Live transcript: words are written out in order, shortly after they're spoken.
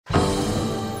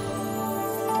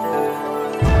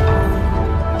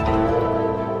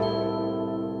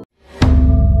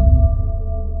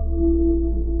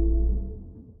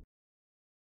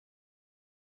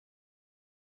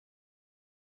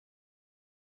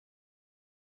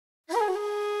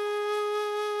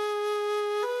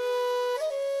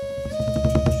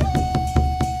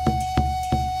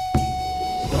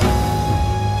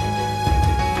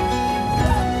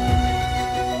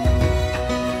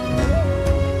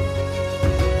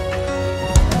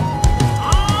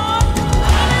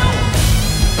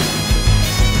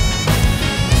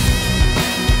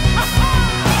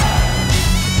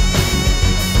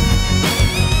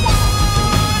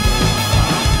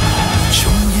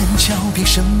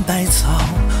身百草，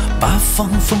八方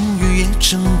风雨也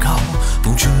正高，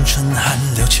不惧春寒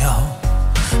料峭，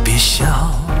别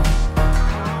笑，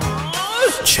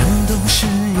全都是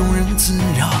庸人自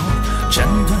扰，斩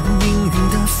断命运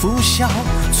的拂晓，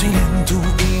淬炼独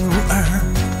一无二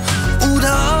舞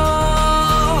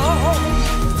蹈，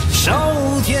少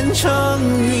天成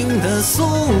云的宿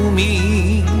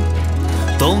命，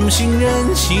动心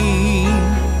人情，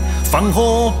放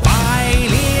火百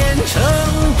炼成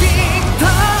冰。他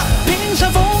平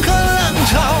常风和浪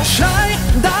潮，摔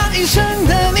打一生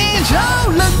的泥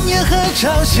沼，冷眼和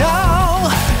嘲笑，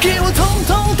给我统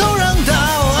统都让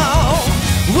道。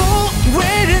无为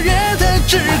日月的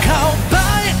炙烤，百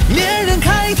炼人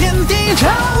开天地朝，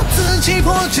自己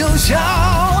破就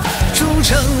笑，铸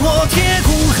成我铁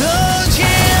骨和胶。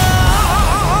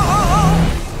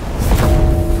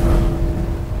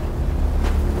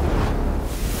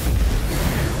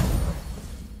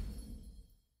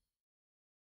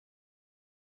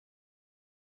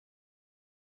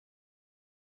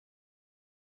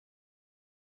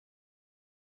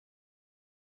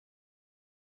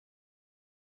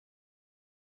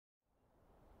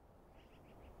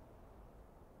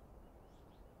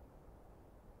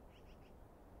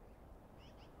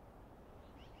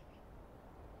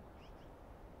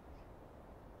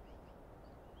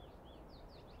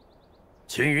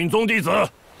青云宗弟子，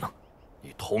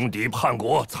你通敌叛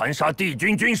国，残杀帝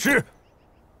军军师，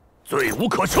罪无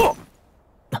可赦。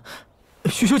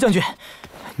徐修将军，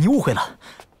你误会了，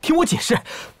听我解释。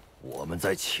我们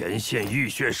在前线浴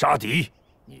血杀敌，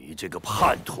你这个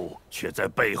叛徒却在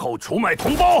背后出卖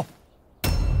同胞。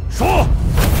说，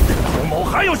同谋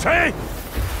还有谁？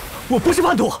我不是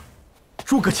叛徒，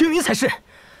诸葛青云才是。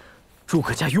诸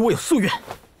葛家与我有夙愿，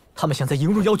他们想在迎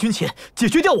入妖军前解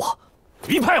决掉我。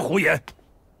一派胡言！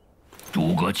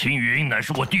诸葛青云乃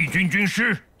是我帝军军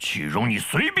师，岂容你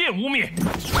随便污蔑？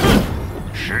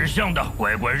识相的，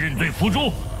乖乖认罪服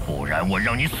诛，不然我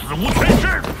让你死无全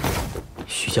尸。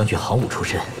徐将军行武出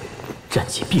身，战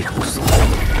绩必然不俗，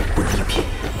不能应聘。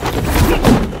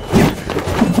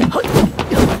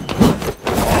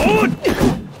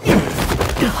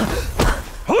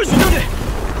徐将军，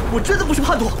我真的不是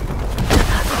叛徒。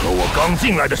可我刚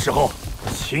进来的时候，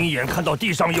亲眼看到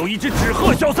地上有一只纸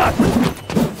鹤消散。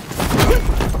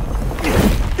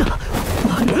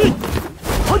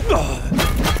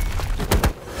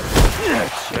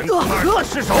前空二大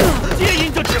尸首皆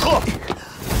因这纸鹤。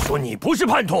说你不是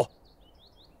叛徒，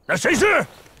那谁是？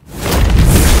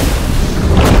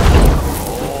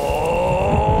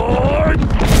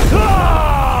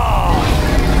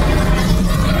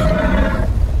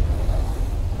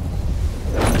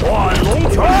万龙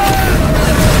拳！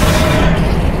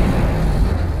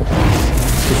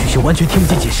这徐修完全听不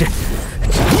见解释，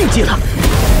只能硬接他。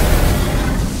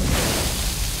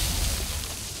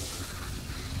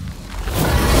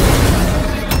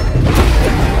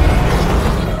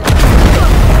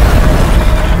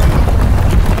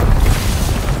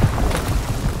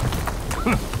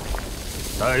哼，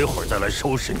待会儿再来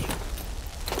收拾你。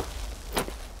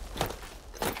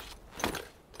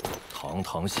堂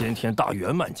堂先天大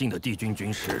圆满境的帝军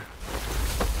军师，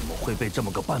怎么会被这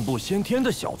么个半步先天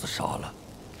的小子杀了？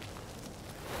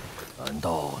难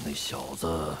道那小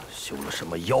子修了什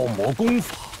么妖魔功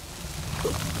法？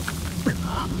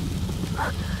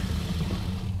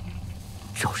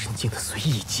赵神境的随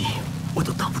意一击，我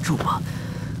都挡不住吗？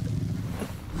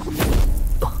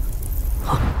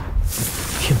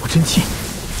天魔真气，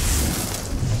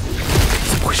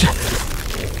怎么回事？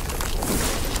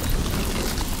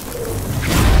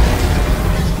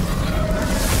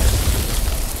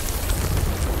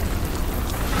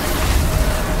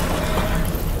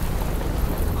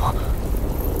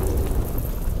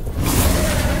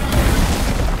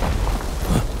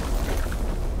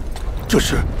这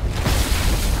是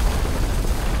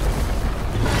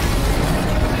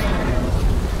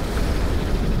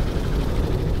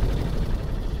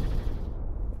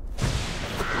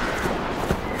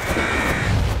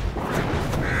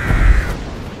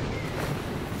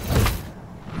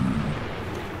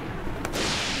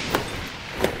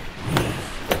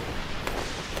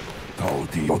到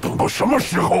底要等到什么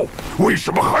时候？为什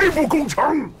么还不攻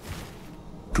城？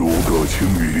诸葛青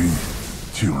云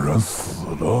竟然死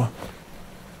了！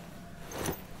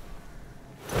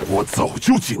我早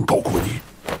就警告过你，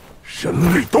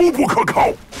人类都不可靠。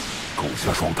攻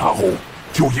下双塔后，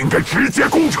就应该直接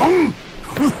攻城。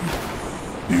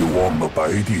你忘了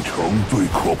白帝城最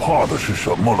可怕的是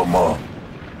什么了吗？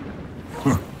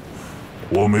哼，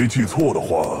我没记错的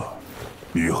话，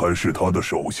你还是他的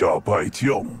手下败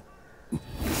将。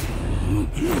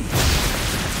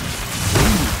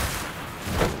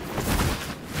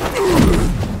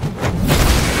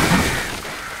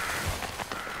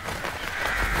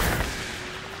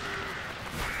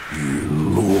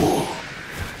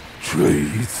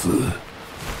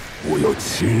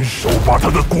把他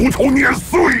的骨头碾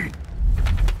碎！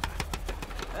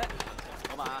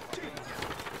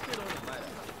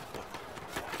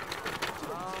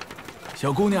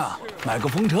小姑娘，买个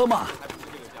风车嘛。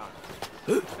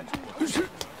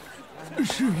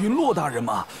是云洛大人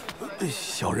吗？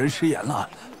小人失言了。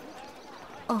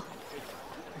哦。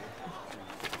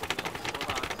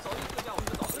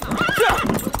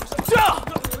驾！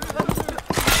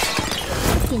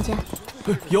店家。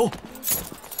有。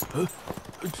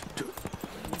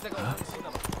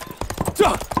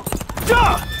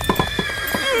驾！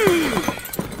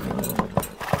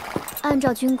按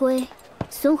照军规，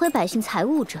损毁百姓财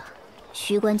物者，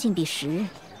须关禁闭10日。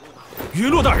云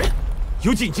洛大人，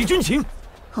有紧急军情。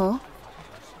哦，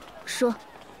说。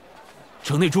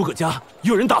城内诸葛家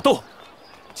有人打斗，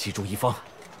其中一方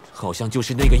好像就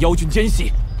是那个妖军奸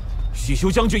细。许修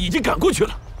将军已经赶过去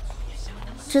了。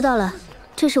知道了，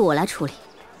这事我来处理。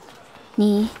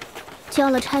你交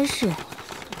了差事，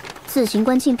自行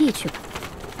关禁闭去吧。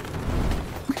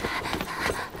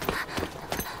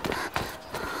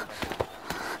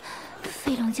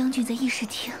飞龙将军在议事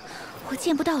厅，我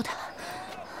见不到他。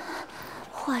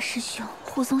华师兄、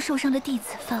护送受伤的弟子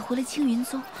返回了青云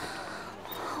宗，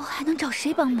我还能找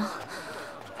谁帮忙？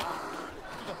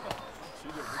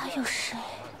还有谁？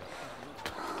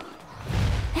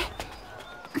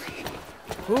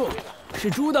哦，是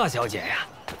朱大小姐呀，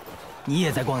你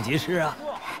也在逛集市啊？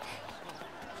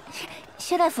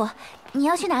薛大夫，你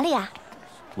要去哪里啊？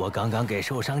我刚刚给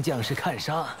受伤将士看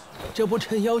伤，这不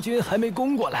趁妖军还没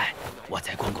攻过来，我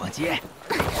再逛逛街。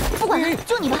不管了，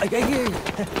就你吧。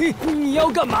你要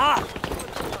干嘛？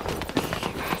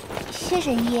薛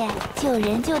神医，救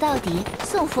人救到底，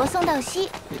送佛送到西，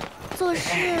做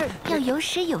事要有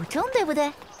始有终，对不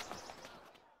对？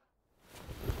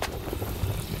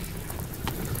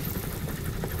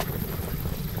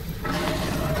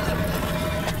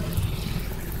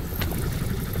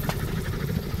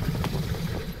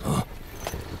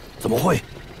怎么会？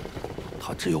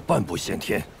他只有半步先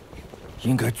天，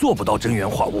应该做不到真元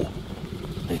化物。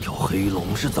那条黑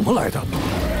龙是怎么来的？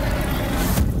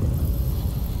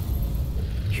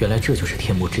原来这就是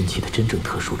天魔真气的真正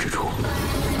特殊之处，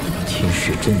侵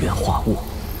蚀真元化物。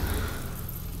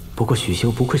不过许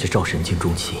修不愧是赵神境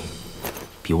中期，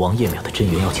比王爷淼的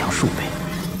真元要强数倍。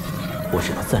我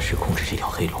只能暂时控制这条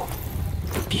黑龙，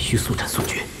必须速战速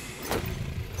决。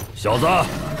小子，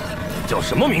叫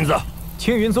什么名字？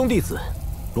青云宗弟子，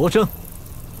罗征。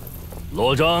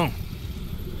罗征，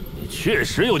你确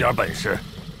实有点本事，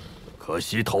可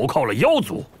惜投靠了妖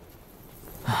族。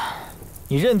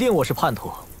你认定我是叛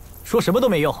徒，说什么都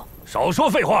没用。少说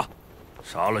废话，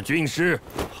杀了军师，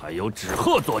还有纸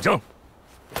鹤作证，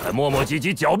还磨磨唧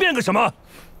唧狡辩个什么？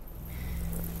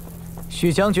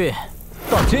许将军，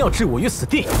当真要置我于死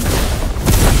地？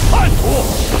叛徒！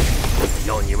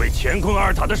要你为乾坤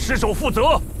2塔的失守负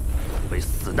责，为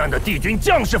死难的帝军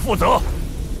将士负责，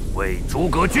为诸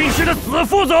葛军师的死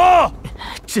负责！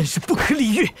真是不可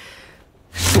理喻！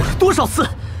说了多少次，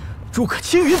诸葛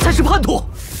青云才是叛徒！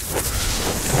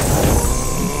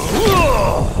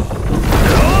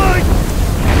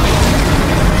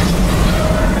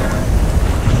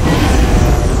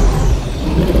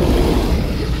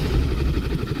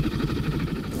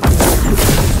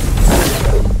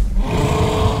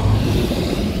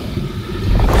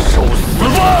受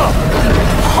死吧！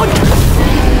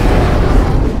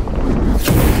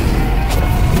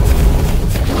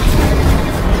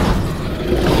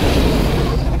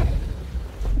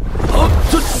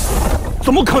这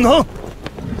怎么可能？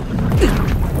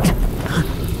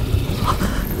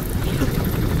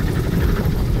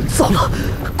糟了，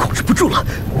控制不住了！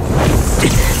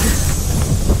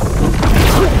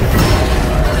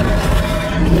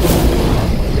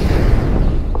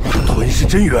吞噬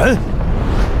真元？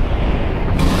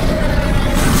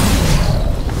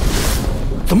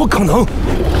怎么可能？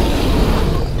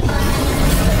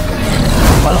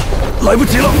完了，来不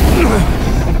及了！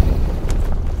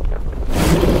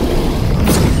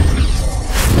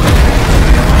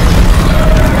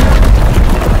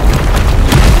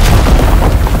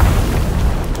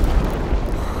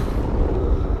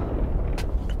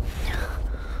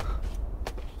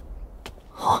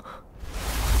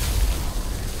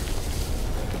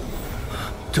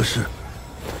这是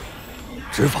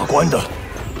执法官的。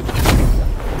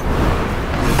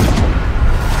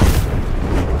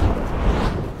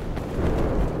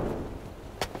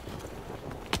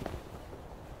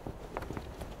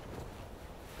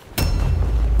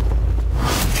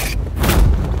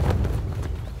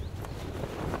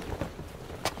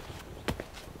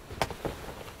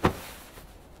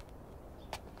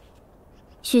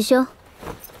许修，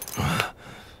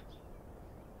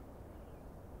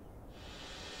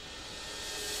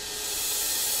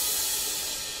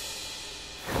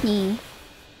你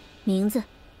名字？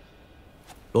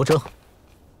罗征。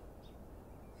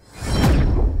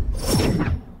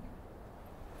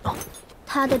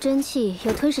他的真气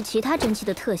有吞噬其他真气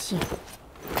的特性，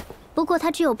不过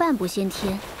他只有半步先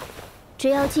天，只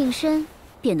要近身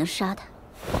便能杀他。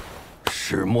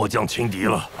是末将轻敌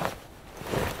了。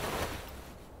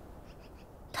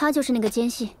他就是那个奸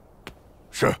细。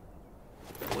是，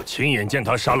我亲眼见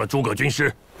他杀了诸葛军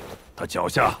师，他脚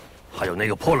下还有那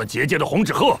个破了结界的红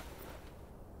纸鹤。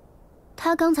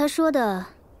他刚才说的，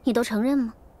你都承认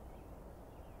吗？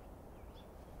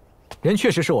人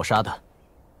确实是我杀的。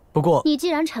 不过，你既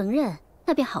然承认，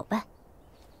那便好办。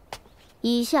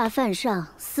以下犯上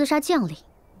厮杀将领，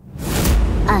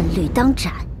按律当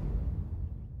斩。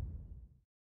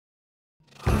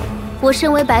我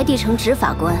身为白帝城执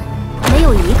法官，没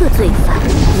有一个罪犯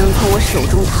能从我手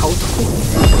中逃脱。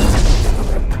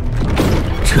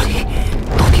这里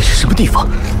到底是什么地方？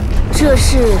这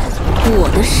是我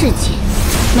的世界，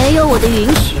没有我的允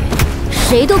许，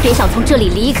谁都别想从这里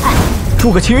离开。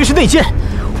诸葛青云是内奸，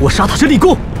我杀他是立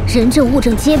功。 人证物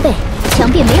证皆备，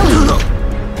想必没有疑虑。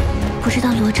不知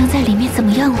道罗征在里面怎么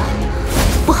样了？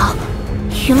不好，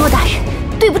云洛大人，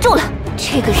对不住了，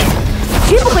这个人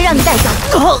绝不会让你带走。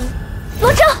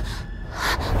罗征，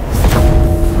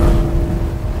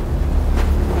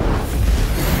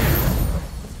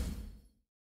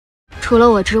除了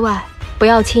我之外，不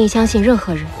要轻易相信任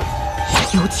何人，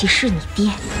尤其是你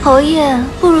爹。侯爷，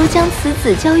不如将此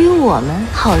子交于我们，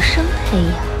好生培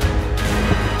养。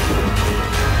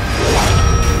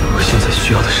 现在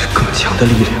需要的是更强的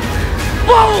力量。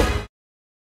不！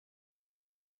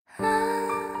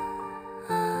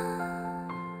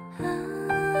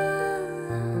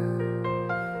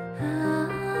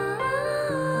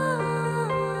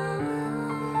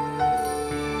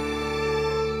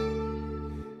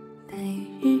白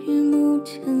日暮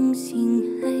成星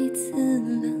海刺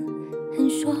冷寒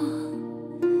霜，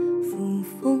扶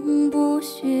风剥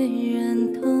雪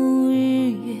染透日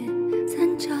月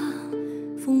残渣。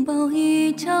 风暴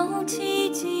一朝起，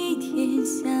击天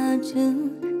下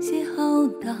正邪浩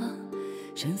大，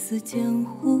生死江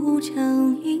湖常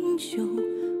英雄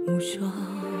无双。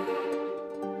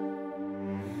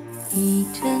一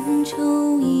战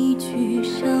愁，一曲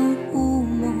上胡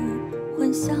梦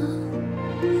幻想，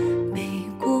被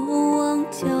过往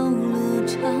搅了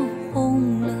场，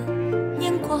红了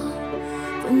眼眶。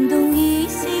风动一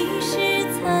息是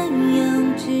残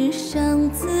阳，只伤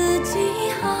自己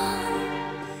行。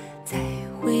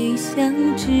 回想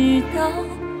直到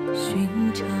寻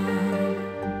常。